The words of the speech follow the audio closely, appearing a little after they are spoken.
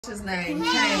His name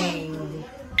Kane.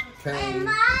 Kane. His name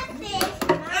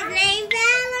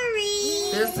Valerie.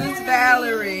 This is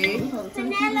Valerie.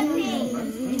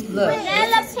 Penelope. Look,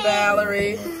 this is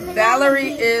Valerie.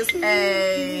 Valerie is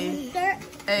a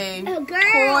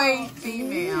koi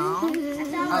female.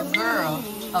 A girl,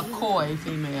 a koi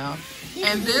female.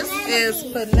 And this is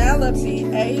Penelope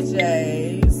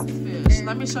AJ's fish.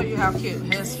 Let me show you how cute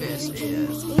his fish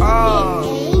is.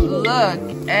 Oh, look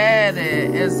at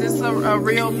it. Is this a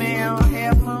real male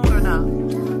half moon or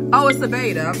no? Oh, it's a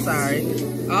beta. I'm sorry.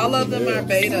 All of them are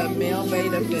beta, male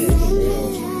beta fish.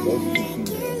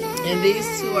 And these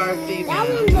two are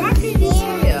female.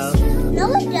 Yeah.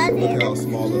 No, it doesn't. Look how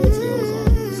small the tails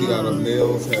are. See how the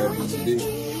males have these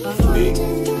big,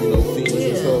 feet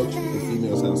and stuff. The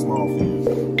females have small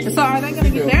feet. So are they gonna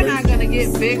get? They're not gonna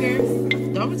get bigger.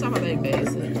 Don't be talking about they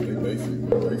basic.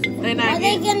 They not. Are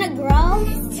they gonna grow?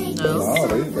 No. No,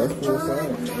 that's full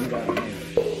size.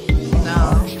 No.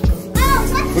 Oh,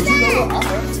 what's that?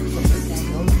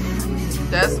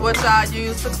 That's what y'all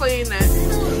use to clean it.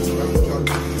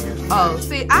 Oh,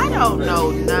 see, I don't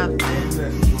know nothing.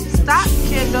 Stop,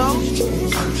 Kendall.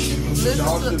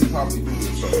 Listen to.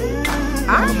 I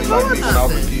ain't doing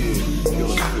nothing.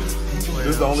 This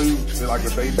is the only, like,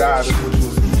 if they die, this is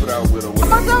what you put out with or whatever.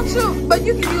 But don't you? But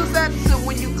you can use that to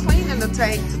when you clean in the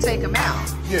tank to take them out.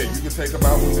 Yeah, you can take them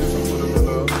out with this and put them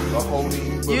in a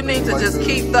holding. You need to just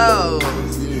keep those.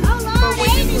 Yeah. Oh, Lord,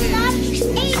 Ayden,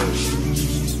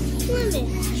 swimming.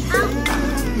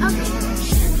 Okay.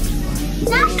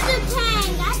 That's the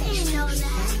tank. I didn't know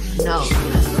that. No.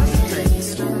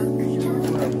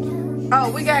 Oh,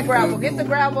 we got gravel. Get the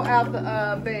gravel out the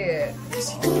bed. What is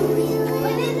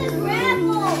the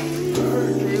gravel?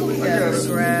 Here we got the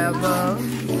gravel.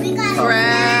 We got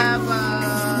Gravel.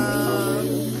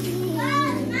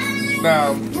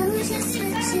 Now,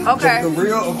 Okay. the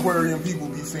real aquarium people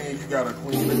be saying you gotta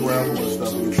clean the gravel and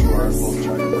stuff, but you are supposed to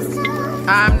like rinse the gravel.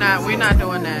 I'm not. We're not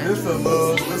doing that. This a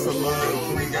little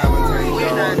 3-gallon tank.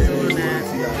 We're not doing that.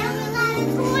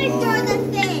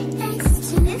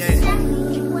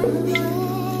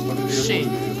 Shit.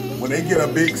 When they get a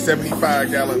big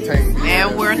 75-gallon tank,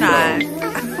 And we're not.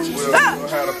 we'll have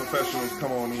the professionals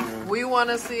come on in. We want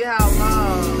to see how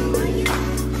long.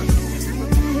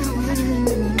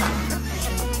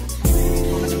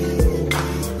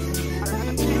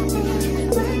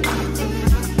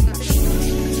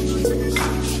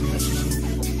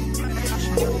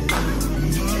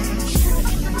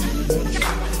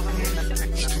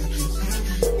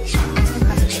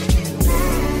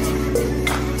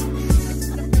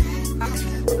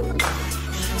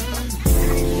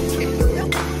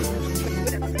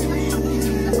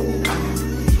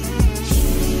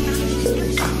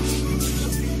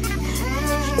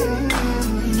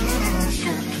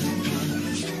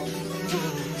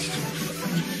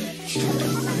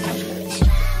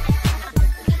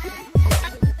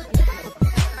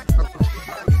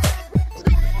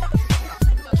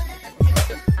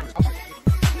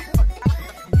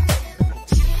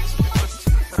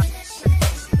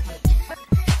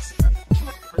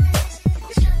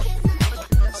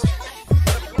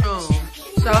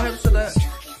 Show him to the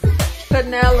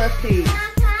Penelope.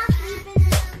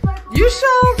 You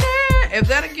sure can. If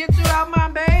that'll get you out my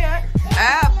bed,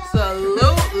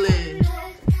 absolutely.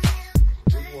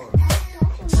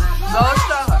 No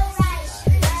stop.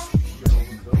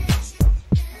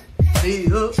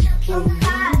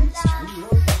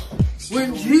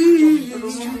 When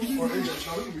Jesus.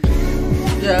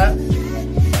 Yeah.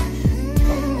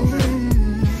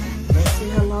 Let's see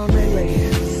how long they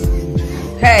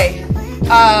last. Hey.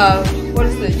 What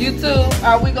is it? YouTube?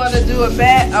 Are we gonna do a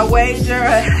bet, a wager?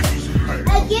 A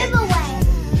giveaway.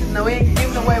 No, we ain't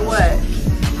giving away what? An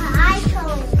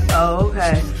iPhone. Oh,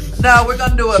 okay. No, we're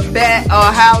gonna do a bet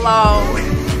on how long.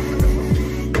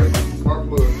 Smart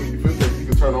plug, you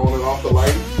can turn on and off the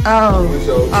light. Oh,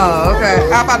 okay.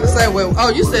 I'm about to say, well, oh,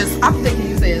 you said, I'm thinking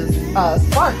you said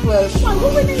spark plug. Come on,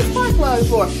 what we need spark plugs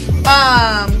for?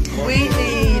 We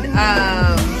need,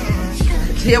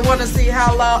 you want to see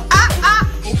how long?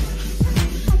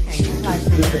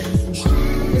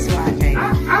 This is why I can't.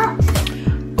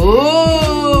 Ooh.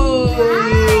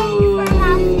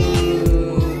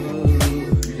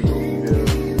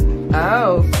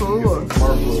 Oh, cool.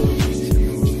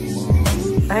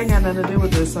 I ain't got nothing to do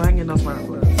with this, so I ain't getting no smart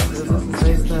plugs. This is the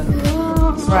same stuff.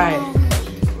 Right.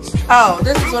 Oh,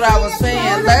 this is what I was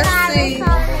saying. Let's see.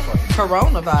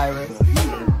 Coronavirus.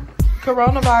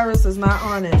 Coronavirus is not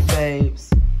on it, babes.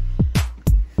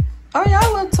 Oh,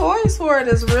 y'all little toys for it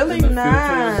is really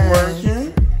nice.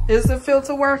 Is the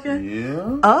filter working?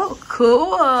 Yeah. Oh,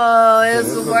 cool.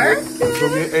 It's working.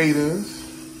 From your Ayden's.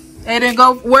 Ayden,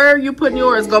 go. Where are you putting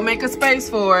yours? Go make a space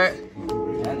for it.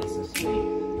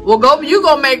 Well, go. You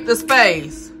go make the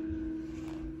space.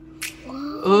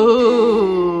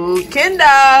 Ooh,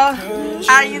 Kendall,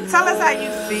 tell us how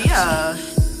you feel.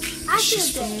 I feel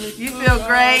good. You feel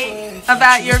great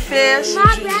about your fish?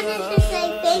 My brother should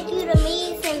say thank you to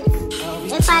me since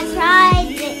if I tried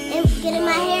getting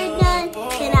my hair done,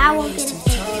 then I won't get a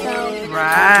fish. So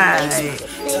Right.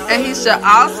 And he should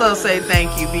also say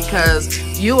thank you because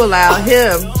you allowed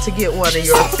him to get one of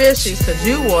your fishies because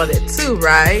you wanted to,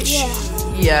 right? yeah.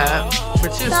 Yeah.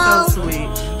 But you're so sweet.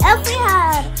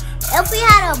 If we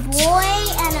had a boy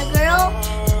and a girl,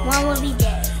 one would be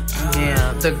dead.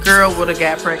 Yeah. The girl would have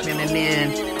got pregnant and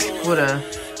then would have.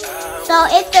 So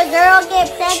if the girl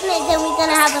gets pregnant, then we're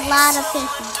gonna have a lot of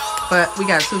fishes. But we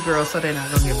got 2 girls, so they're not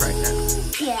gonna get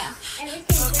pregnant. Yeah.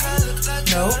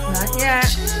 Nope, not yet.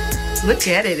 Look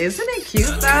at it. Isn't it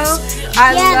cute though?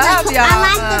 I Yeah, love I y'all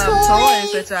like the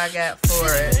toys that y'all got for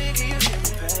it.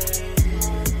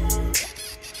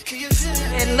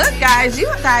 And look guys, you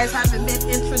guys haven't been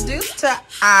introduced to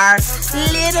our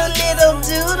little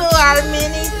doodle, our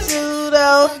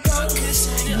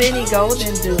mini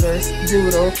golden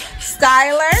doodle.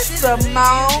 Skylar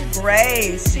Simone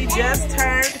Grace. She just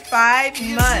turned 5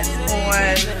 months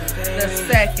on the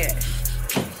 2nd.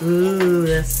 Ooh,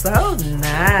 that's so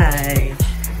nice.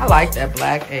 I like that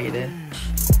black Ayden.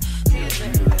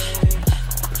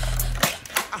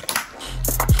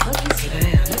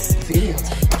 Man, this video is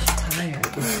tired.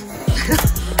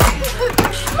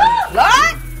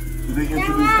 Lord? You didn't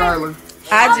introduce Skylar?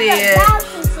 I did.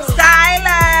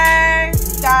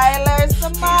 Skylar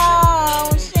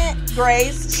Simone.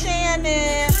 Grace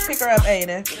Shannon. Pick her up,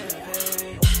 Ayden.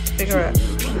 Pick her up.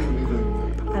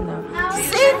 I know.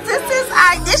 See, this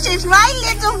is my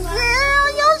little girl.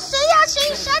 You see how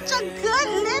she's such a good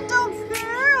little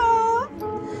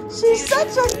girl. She's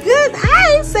such a good.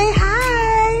 Hi, say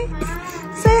hi.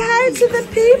 Say hi to the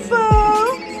people.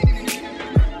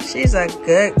 She's a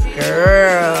good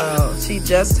girl. She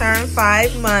just turned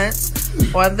 5 months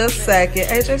on the 2nd.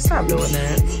 AJ, stop doing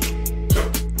that.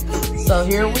 So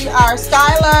here we are,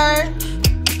 Skylar.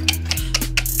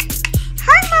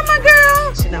 Hi, mama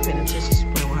girl. She's not paying attention. She's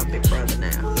playing with her big brother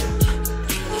now.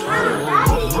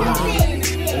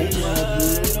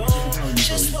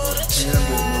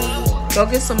 Go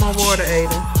get some more water,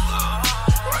 Ayden.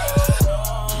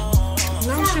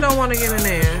 No, she don't want to get in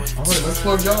there. All right, let's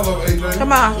plug y'all up, AJ.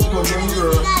 Come on. Let's plug young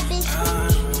girl.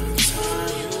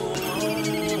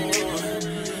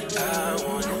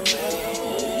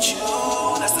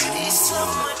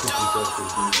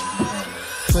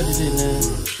 Put it in there.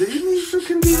 Do you need some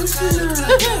conditioner?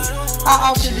 How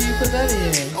often do you put that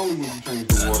in? Only when you change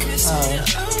the water.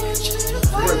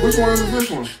 Oh. Wait, which one is this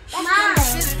one? Mine.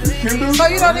 Kendall? So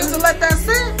you don't need to let that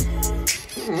sit?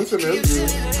 It's in there.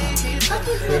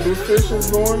 Kendall's fish is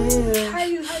going in.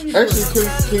 Actually,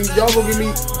 can y'all go give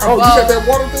me... Oh, you got that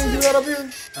water thing you got up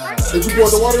here? Did you pour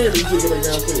the water in or you took it like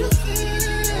downstairs?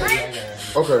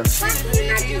 Okay. Why can you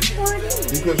not just pour it in?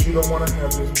 Because you don't want to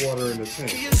have this water in the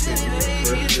tank.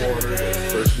 Fresh water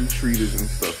that's freshly treated and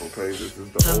stuff, okay? This is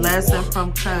the A lesson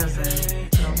from cousin.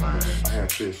 I had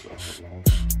fish a long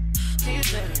time.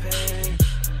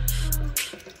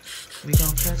 We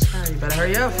gonna catch her. You better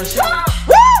hurry up for sure.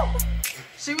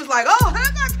 She was like, oh,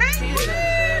 heck, I can't.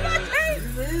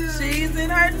 She's in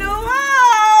her new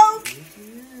house.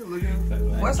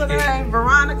 What's her name?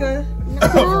 Veronica?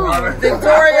 No.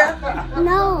 Victoria?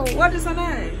 No. What is her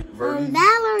name?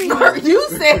 Valerie. You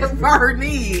said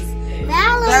Vernice.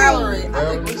 Valerie. I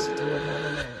think we should do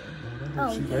another name.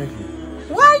 Oh. Thank you.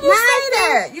 Why you say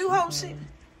that? You hope she...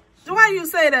 Why you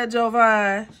say that,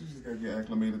 Jovan? She just got to get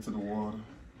acclimated to the water.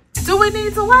 Do we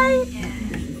need to wait?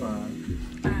 She's fine.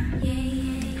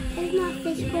 Is my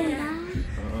fish gonna die?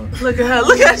 Look at her.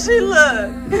 Look how she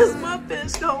look. Is my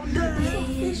fish gonna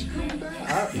die?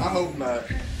 I hope not.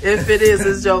 If it is,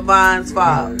 it's Jovan's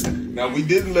fault. Now, we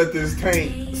didn't let this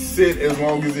tank sit as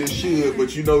long as it should,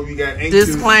 but you know we got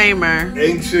anxious kids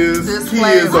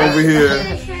over here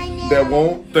that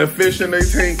want the fish in their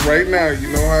tank right now. You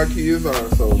know how kids are,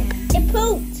 so. It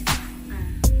pooped.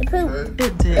 It pooped. Okay.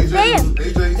 It did.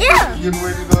 AJ, Yeah. getting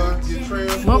ready to get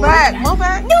transported. Move back. Move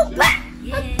back. No, back.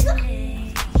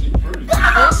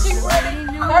 Is she ready?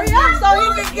 Hurry up so he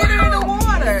can get her in the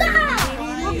water.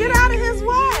 Well, get out of his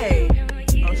way.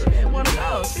 Oh, she didn't want to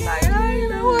go. She's like, hey, you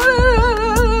know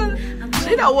what?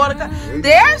 She don't want to go.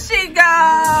 There she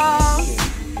goes.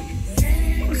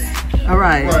 All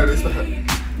right.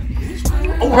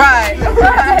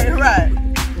 Right.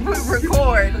 We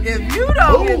record. If you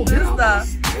don't get this stuff,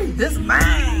 this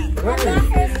mine.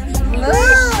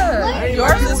 Look.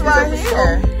 yours is right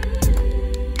here.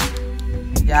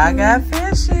 Y'all got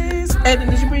fishes. Ayden,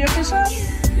 did you bring your fish up?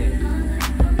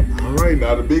 All right,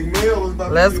 now the big meal is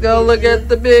about Let's go look at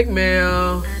the big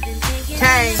meal.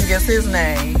 Kang is his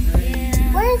name.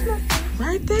 Where's my?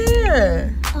 Right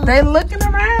there. They looking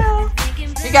around.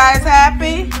 You guys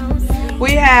happy?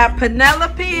 We have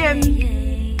Penelope and...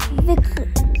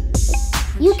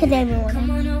 You can name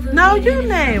one. No, you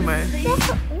name her.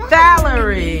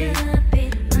 Valerie.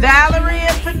 Valerie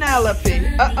and Penelope.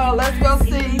 Uh-oh, let's go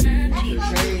see.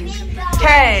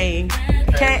 Kang.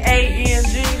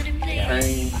 K-A-N-G.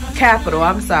 Capital,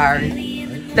 I'm sorry.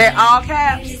 They're all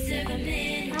caps. I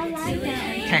like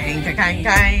that. Kang, Kang,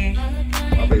 Kang.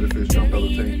 My Betta Fish jumped out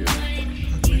the tank.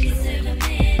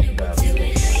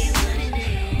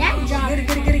 That job. Get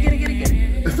it.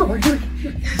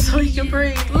 So he can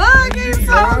breathe. Look, he's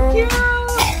so cute.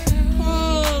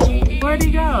 Where'd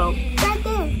he go? Right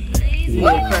there. He's a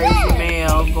crazy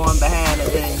male going behind the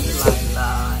thing.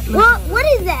 Like, What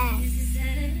is that?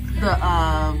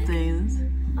 the things.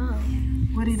 Oh.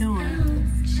 What are you doing?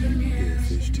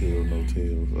 Fish tail, no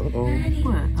tails. Uh-oh.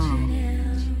 What? Oh.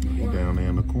 He down there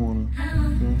in the corner.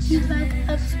 She's like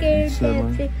upstairs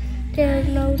dancing. There's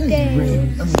no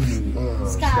dance.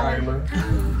 Skylar.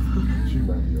 She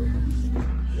might be over.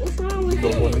 What's wrong with You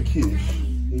don't want to kiss.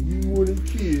 And you want to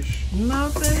kiss.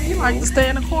 Nothing. He like to stay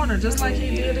in the corner just like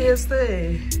he did his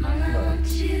thing.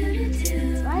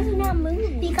 Why is he not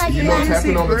moving? Because You you're know not.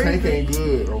 tapping on the tank ain't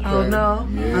good, okay? Oh no.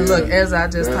 Yeah. And look, as I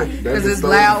just typed, because it's disturbs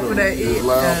loud them. for that. It's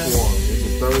loud for them. It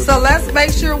disturbs So them. let's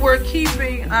make sure we're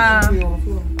keeping. She on the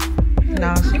floor.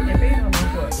 No, she didn't pee on the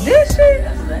floor. Did she?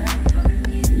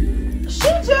 She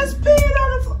just peed on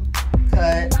the floor.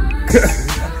 Cut.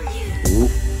 Oop.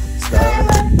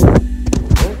 Skylar.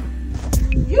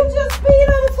 You just peed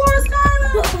on the floor,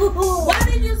 Skylar. Why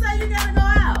didn't you say you gotta go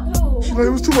out? She's like,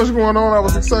 there was too much going on. I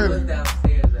was excited.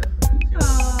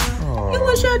 You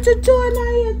wish I could join.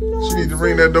 I had no. She need to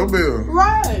ring that doorbell.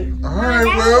 Right. All right,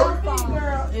 well,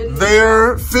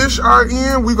 their fish are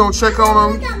in. We gonna check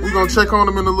on them. We gonna check on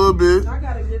them in a little bit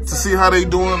to see how they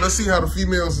doing. Let's see how the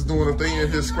females is doing, if they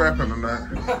in here scrapping or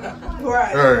not.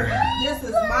 Right. All right. This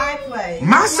is my place.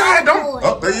 My side don't.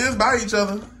 Oh, they is by each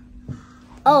other.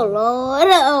 Oh Lord.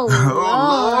 Oh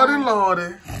Oh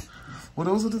Lordy. Well,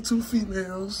 those are the two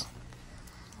females.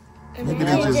 Maybe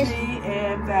they just. Melanie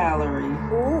and Valerie.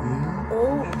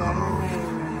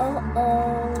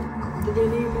 Do they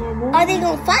need more room? Are they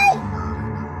gonna fight?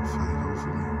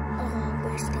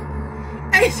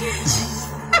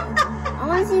 I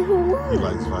want to see who He won.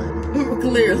 likes fighting.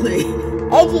 Clearly.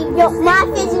 My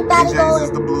fish is about to AJ's is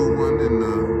go. the blue one and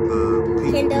the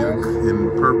pink Kendall. and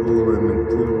purple and the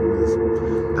blue is.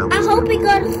 I hope he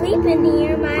go to sleep in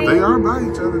here, They man. are by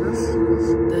each other. That's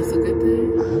That's a good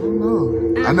thing. I don't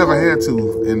know. I never had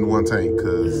two in one tank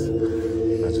because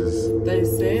I just. They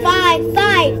said. Fight.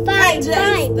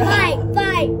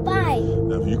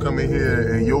 Now if you come in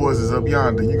here and yours is up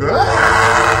yonder, you go.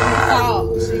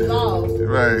 Oh, she lost.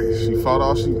 Right, she fought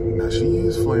off. Now she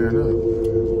is flaring up.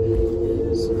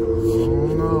 Oh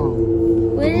no.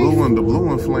 The blue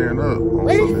one flaring up on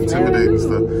some intimidating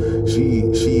stuff.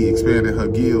 She expanded her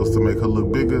gills to make her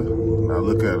look bigger. Now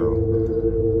look at her.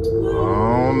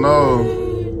 Oh no.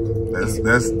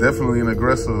 That's definitely an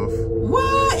aggressive.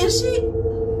 What is she?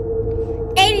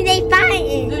 Ayden, they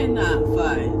fighting. They're not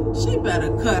fighting. She better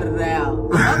cut it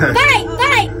out. Fight.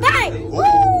 Woo!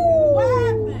 What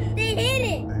happened? They hit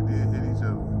it. They did hit each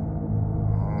other.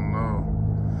 Oh no.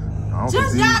 I don't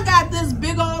Just think y'all got this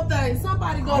big old thing.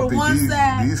 Somebody I go don't to think one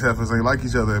side. these heifers ain't like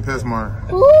each other at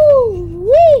PetSmart. Ooh,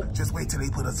 wee. Just wait till they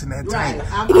put us in that Right.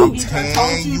 tank. I I'm told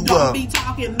tearing you you don't up. be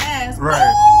talking mess.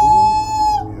 Right.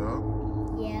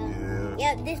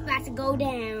 Yep, this about to go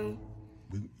down.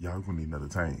 Y'all gonna need another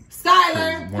tank.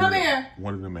 Skylar, come here.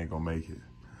 One of them ain't gonna make it.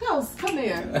 Come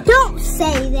here. Don't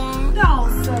say that.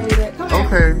 Don't say that. Come here.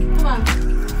 Okay. Come on.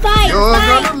 Fight. You're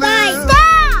gonna live.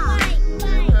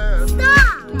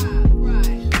 Stop.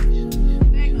 Right.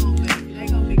 They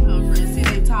gonna become friends. See,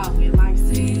 they talking. Like,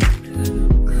 see,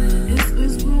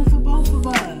 it's room for both of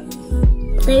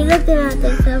us. They looking at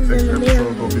themselves in the Next mirror.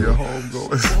 episode gonna be a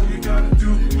homegoing.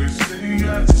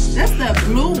 That's that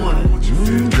blue one.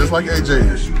 Just like AJ.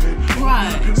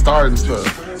 Right. Starting stuff.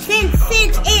 Since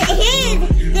it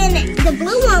hid, then the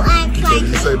blue one acts So like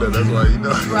you say that, that's why you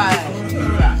know. Right.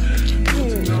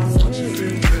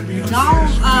 No,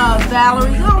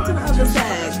 Valerie, go to the other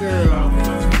side,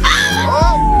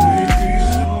 girl.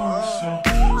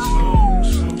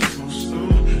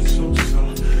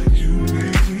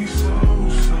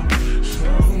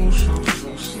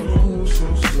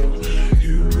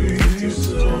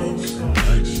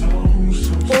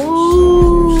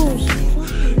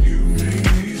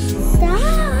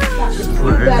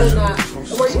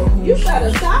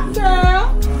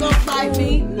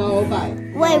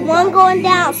 one going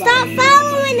down. Stop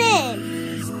following him.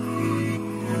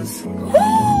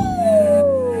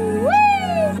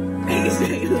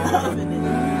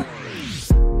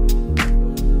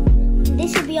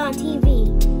 This should be on TV.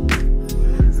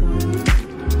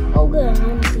 Oh, good.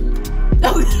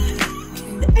 I want to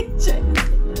see.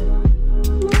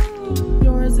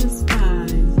 Yours is fine,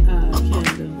 Kendall.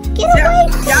 Get away.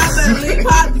 Y'all better leave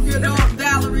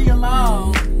Valerie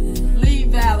alone. Leave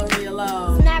Valerie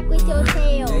alone. Smack with your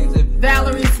tail.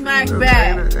 Valerie, smack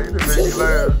back. See,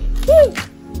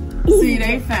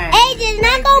 they fine. Ayden, it's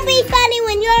not gonna be funny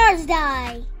when yours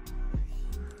die.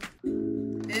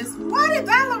 Why did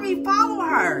Valerie follow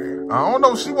her? I don't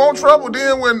know. She want trouble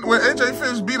then when AJ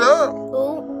Fish beat her up.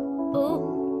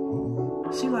 Ooh.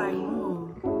 She like,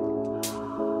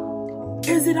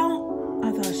 is it on?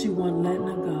 I thought she wasn't letting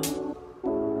her go.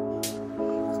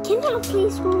 Can I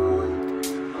please go on?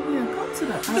 Yeah, go to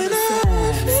the other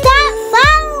side. Stop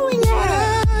following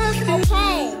her.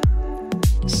 Okay.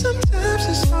 Sometimes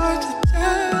it's hard to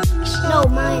tell. No,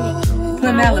 mine.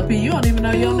 Penelope, you don't even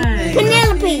know your name.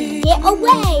 Penelope, get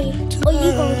away, or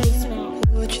you gonna get smacked.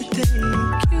 What you think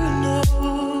you know?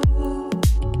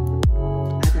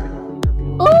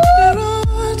 Ooh.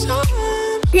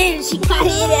 Then she got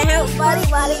in her house,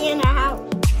 body in her house.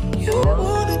 You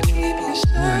wanna keep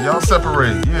yourself. Yeah, y'all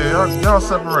separate. Yeah, y'all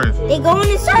separate. They go in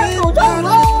a circle, don't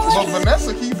go. But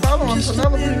Vanessa keep following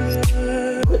Penelope.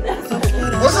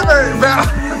 What's her name?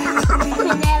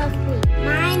 Penelope.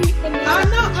 Mine's Penelope. I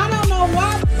don't know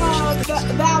why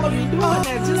Valerie doing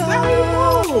that. Just let her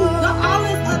move. Go all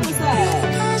this other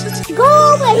side. Go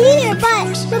over here, but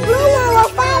the blue one will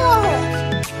follow her.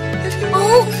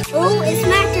 Ooh, it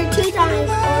smacked her 2 times.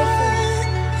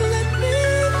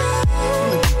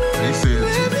 They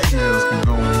said 2 females can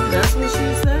go in. That's what she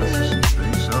said.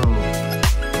 They showed.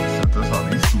 That's how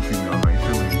these 2 females ain't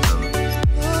feeling each other.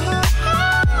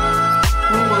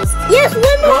 Yes,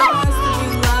 women.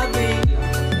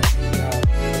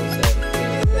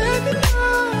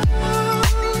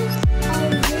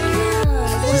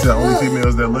 She said only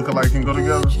females that look alike can go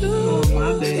together. Oh,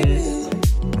 my bad.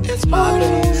 My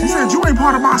bad. She said you ain't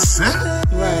part of my set.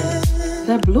 Right.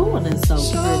 That blue one is so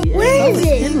pretty. Where is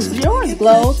it? It was yours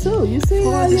glow too. You see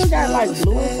how you got like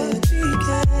blue in it? She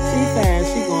fine.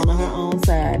 She going on her own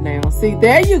side now. See,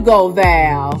 there you go,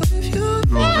 Val.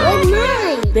 Where's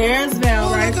mine? There's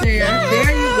Val right there.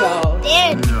 There you go. There.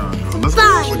 Yeah, let's go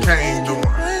what Kane doing.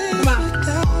 Come on.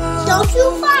 Don't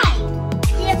you fight.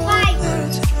 You fight.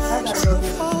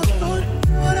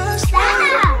 Stop.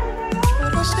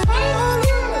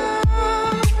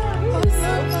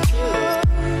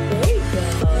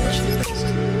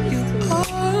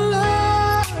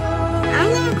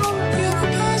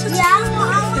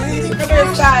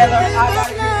 Skylar, I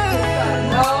gotta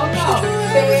get no.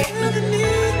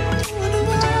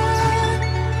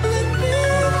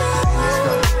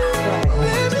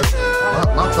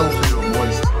 My toe feel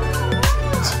moist.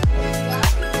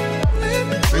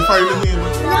 They fighting again.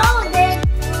 No, they.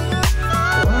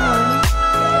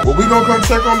 Well, we gonna come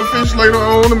check on the fish later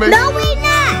on to make. No, we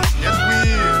not. Yes, we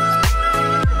is.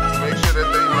 Make sure that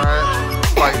they not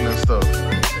fighting and stuff.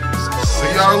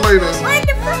 See y'all later. Where's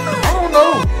the food? I don't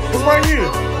know. It's right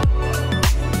here.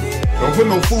 Don't put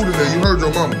no food in there. You heard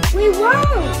your mama. We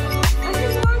won't.